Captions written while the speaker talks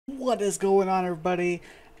What is going on, everybody?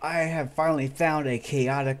 I have finally found a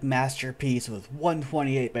chaotic masterpiece with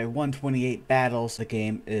 128 by 128 battles. The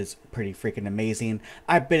game is pretty freaking amazing.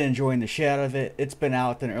 I've been enjoying the shit out of it. It's been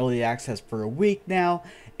out in early access for a week now,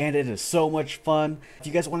 and it is so much fun. If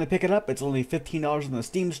you guys want to pick it up, it's only $15 in the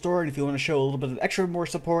Steam store, and if you want to show a little bit of extra more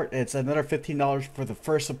support, it's another $15 for the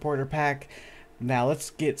first supporter pack. Now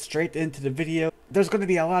let's get straight into the video. There's going to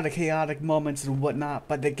be a lot of chaotic moments and whatnot,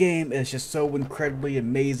 but the game is just so incredibly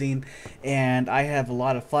amazing, and I have a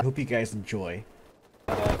lot of fun. Hope you guys enjoy.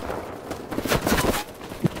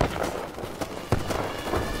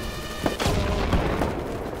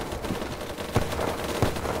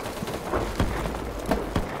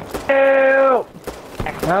 Help!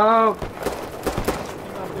 Help!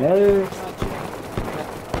 Help!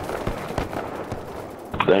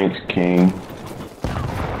 Thanks, King.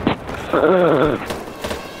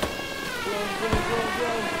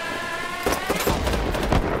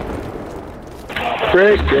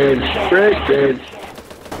 Breakage.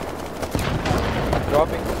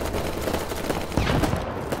 Dropping.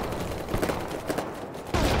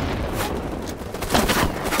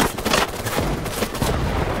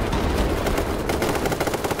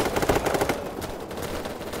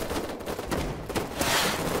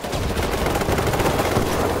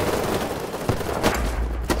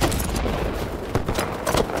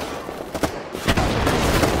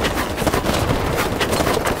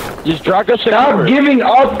 Just drop us an Stop giving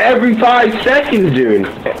up every 5 seconds, dude.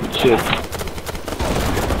 Shit.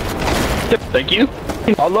 Thank you.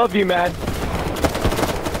 I love you, man.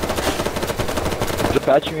 Just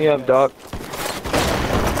patching me up, dog.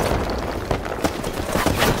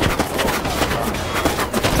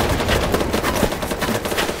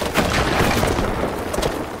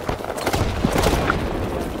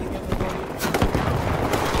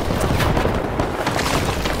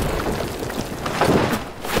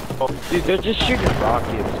 Dude, they're just shooting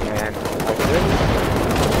rockets, man. Like, really?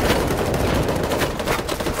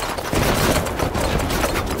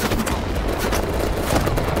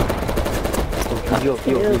 Heal,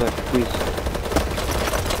 please.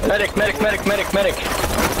 Medic.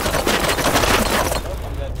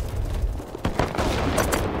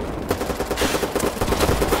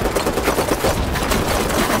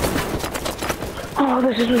 Oh,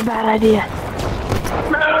 this is a bad idea.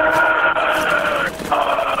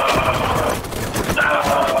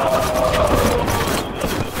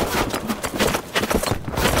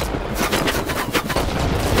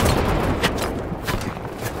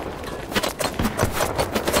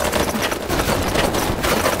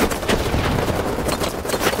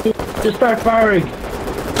 Just start firing.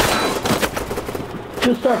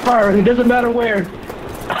 It doesn't matter where.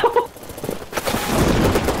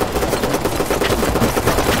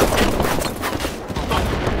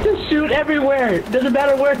 Just shoot everywhere. It doesn't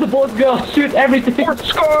matter where the bullets go. Shoot everything.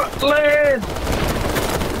 Scotland!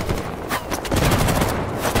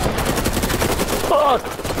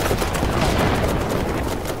 Fuck.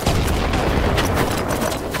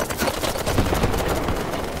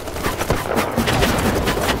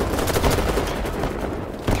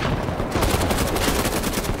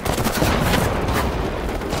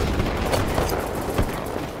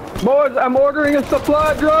 Boys, I'm ordering a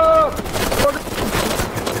supply drop!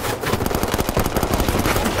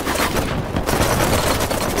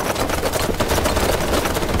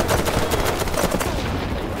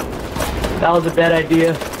 That was a bad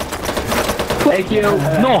idea. Thank you.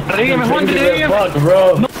 No, ring me, Fuck,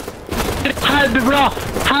 bro. No. Help me, bro.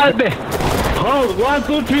 Help me. Hold, 1,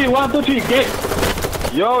 2, 3, 1, 2, 3,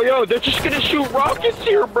 get. Yo, they're just gonna shoot rockets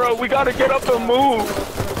here, bro. We gotta get up and move.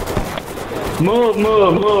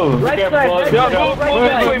 Move. Right Careful, side, boys. right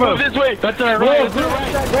Yeah, side. move this way. That's our Move.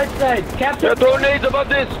 Right side. Captain. Yeah, throw nades above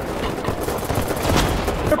this.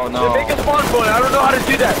 Oh no. Make a spawn point. I don't know how to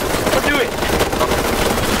do that. I'll do it.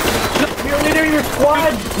 You're leader of your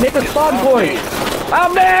squad. Make a spawn point.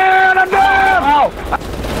 I'm down. Ow.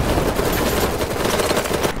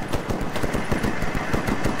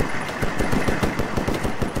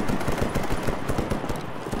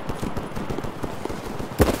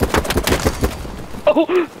 Oh.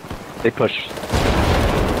 They push.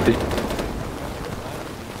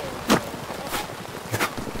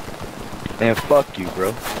 Man, fuck you,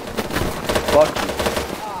 bro. Fuck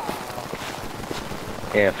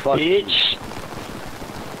you. Yeah, fuck you. Bitch.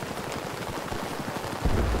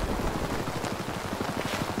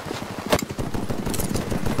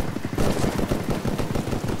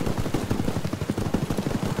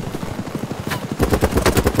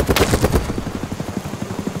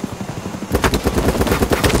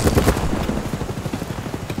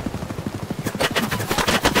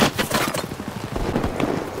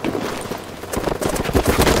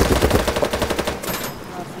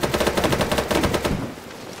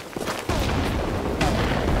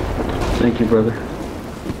 you, brother.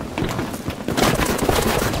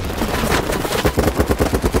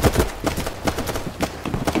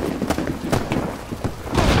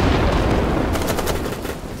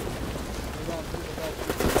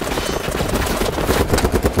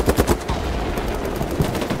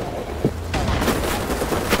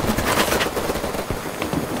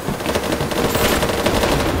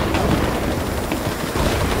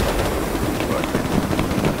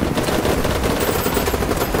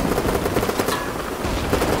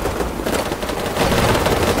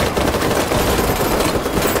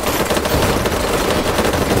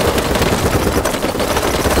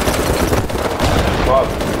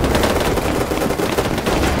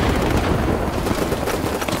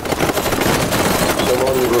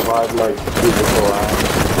 Someone revived my cubicle ass.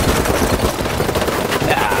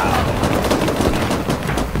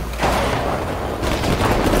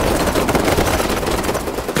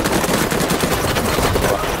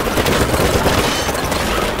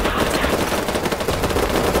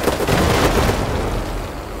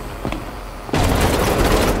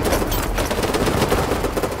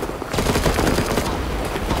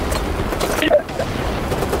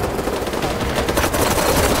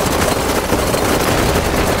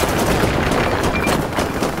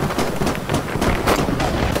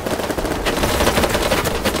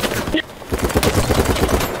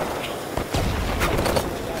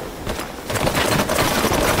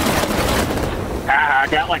 I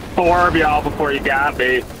got like 4 of y'all before you got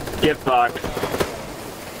me. Get fucked.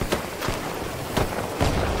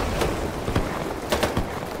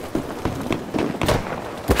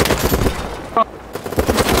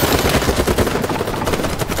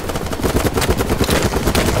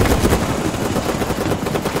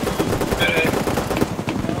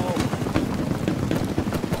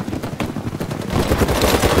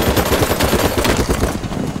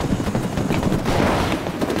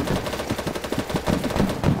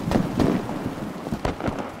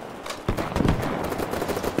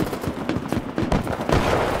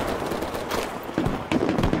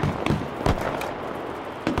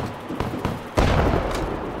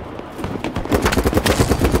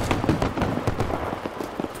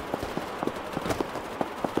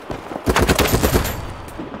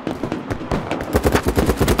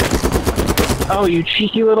 Oh, you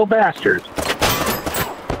cheeky little bastard.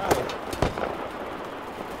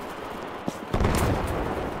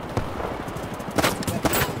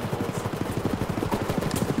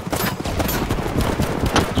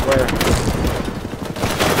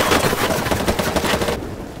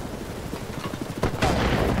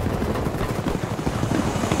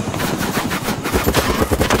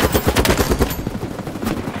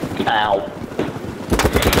 Ow.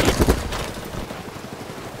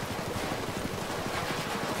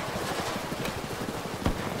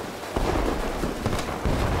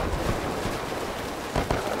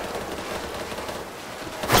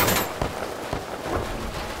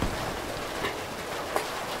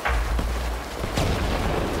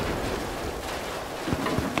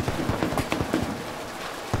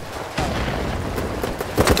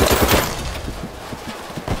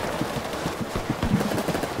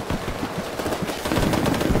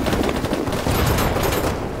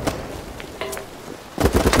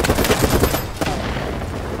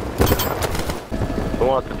 Who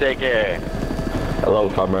wants to take a... Hello,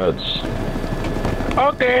 comrades.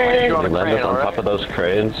 Okay. You land up on top of those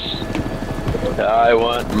cranes? I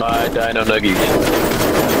want my dino nuggies.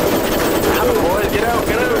 Boys, get out,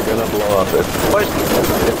 get out! They're gonna blow up it. Boys.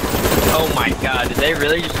 Oh my god, did they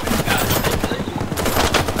really just...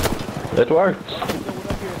 It worked.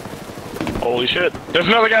 Holy shit. There's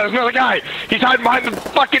another guy, there's another guy! He's hiding behind the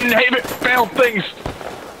fucking failed things!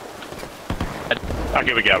 I'll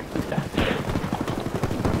give it a go.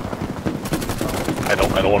 I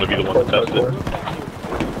don't want to be the one to test it.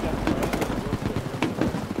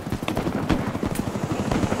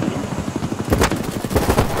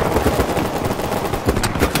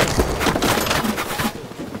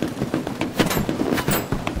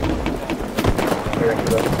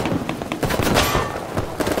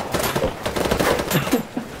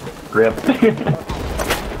 Rip.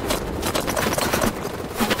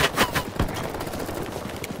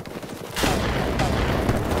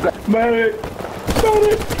 Medic!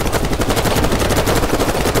 Medic!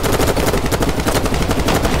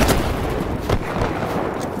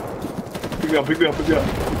 Pick me up, pick me up, pick me up.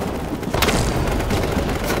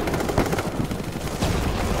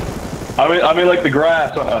 I'm in like the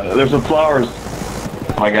grass. There's some flowers.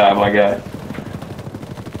 My God, my God.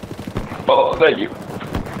 Oh, thank you.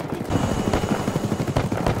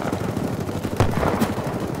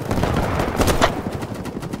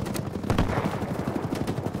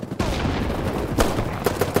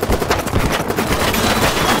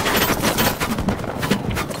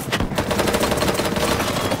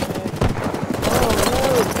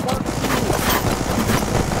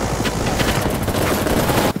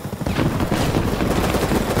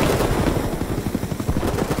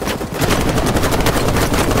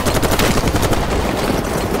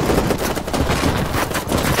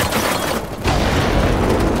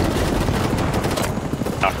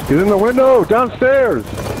 He's in the window, downstairs.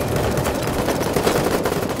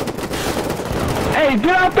 Hey,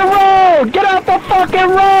 get out the road! Get out the fucking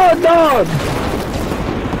road, dog!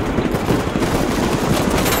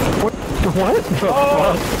 What the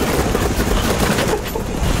fuck?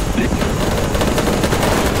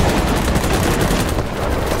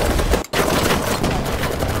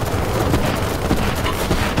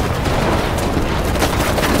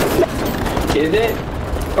 Is it?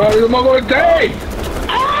 Oh, you're my boy Dave!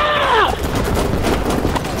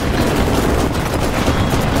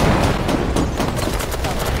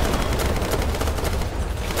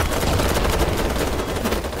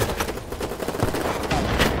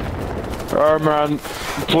 Alright, man.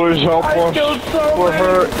 Please help us. We're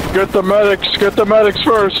hurt. Get the medics. Get the medics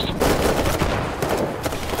first.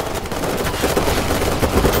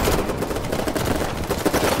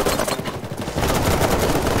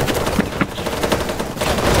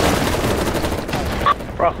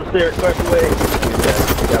 Across the stairs, right away.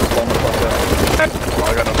 Oh,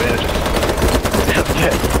 I got no bandages.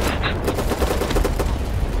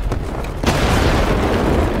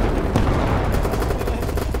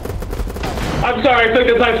 I'm sorry, I think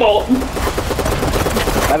it's my fault.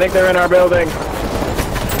 I think they're in our building.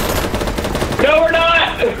 No, we're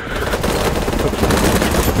not!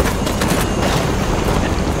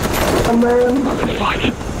 Oh, man. Fuck.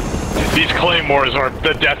 These claymores are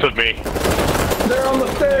the death of me. They're on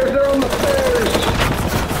the stairs, they're on the stairs!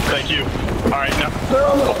 Thank you. Alright, now. They're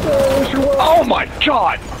on the stairs, you're welcome. Oh my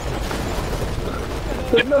god!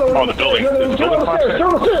 There's another one Oh, on the building. stairs, The they're on building the stairs, they're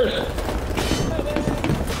on the stairs!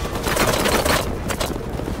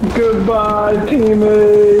 Goodbye,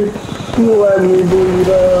 teammates. Let me bleed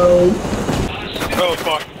out. Oh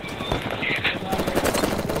fuck.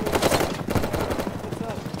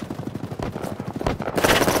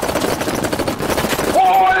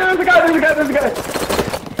 Oh, there's a guy, there's a guy, there's a guy!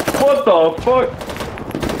 What the fuck?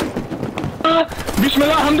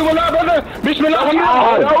 Bismillah, alhamdulillah, brother! Bismillah,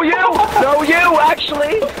 alhamdulillah! No, you! No, you,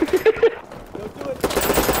 actually!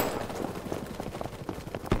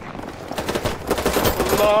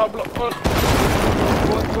 Blah, blah, blah.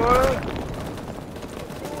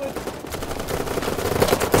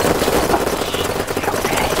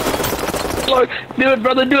 What? Look, do it,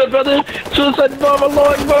 brother! Suicide bomb, Allah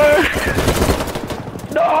Akbar!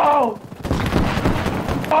 No!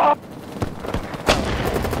 Oh.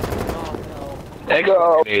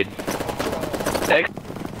 Go. There's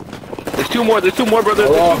two more, brother. There's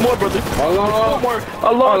two more, brother. Allah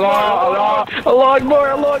Akbar,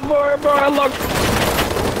 Allah Akbar.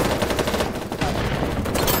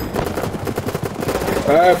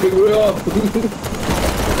 Hey, pick me up.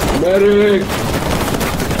 Medic.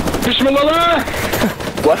 Bismillah!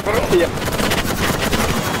 What? Yeah.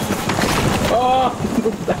 Oh,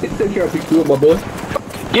 I think you're pick you up, my boy.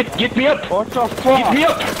 Get me up! What the fuck? Get me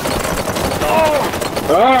up! Oh!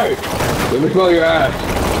 Alright, let me smell your ass.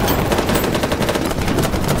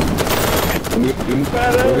 I'm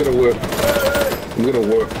gonna whip.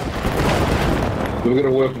 I'm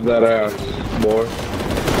gonna whip that ass, boy.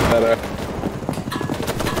 That ass.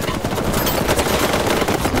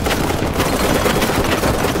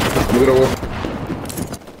 I'm gonna whip.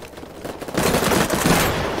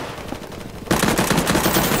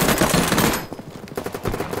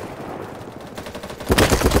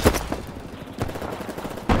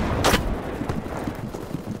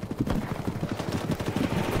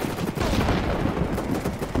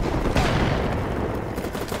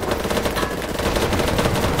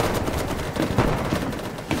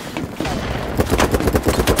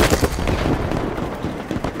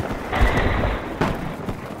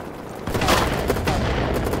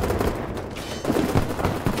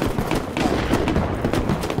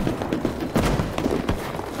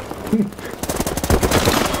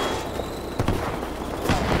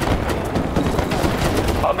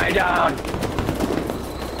 Put me down!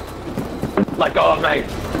 Let go of me!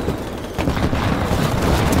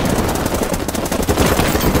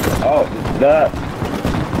 Oh, that.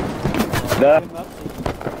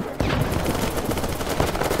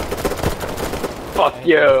 Fuck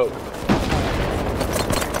you!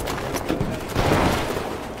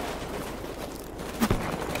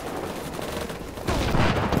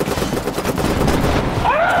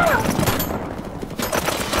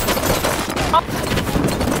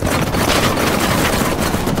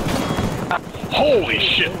 Holy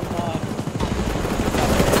shit!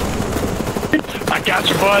 I got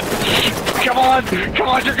you, bud. Come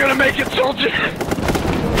on, you're gonna make it, soldier.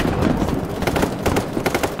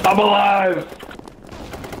 I'm alive.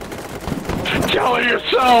 Tell it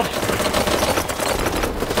yourself.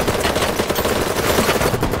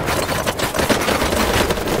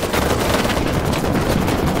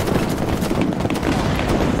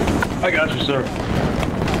 sir.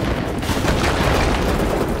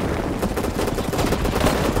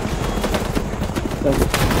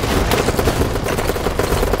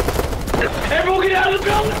 Everyone get out of the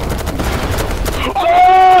building!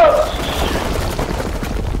 Oh!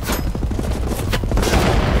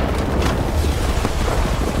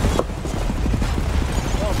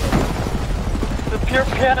 The pure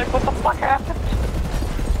panic, what the fuck happened?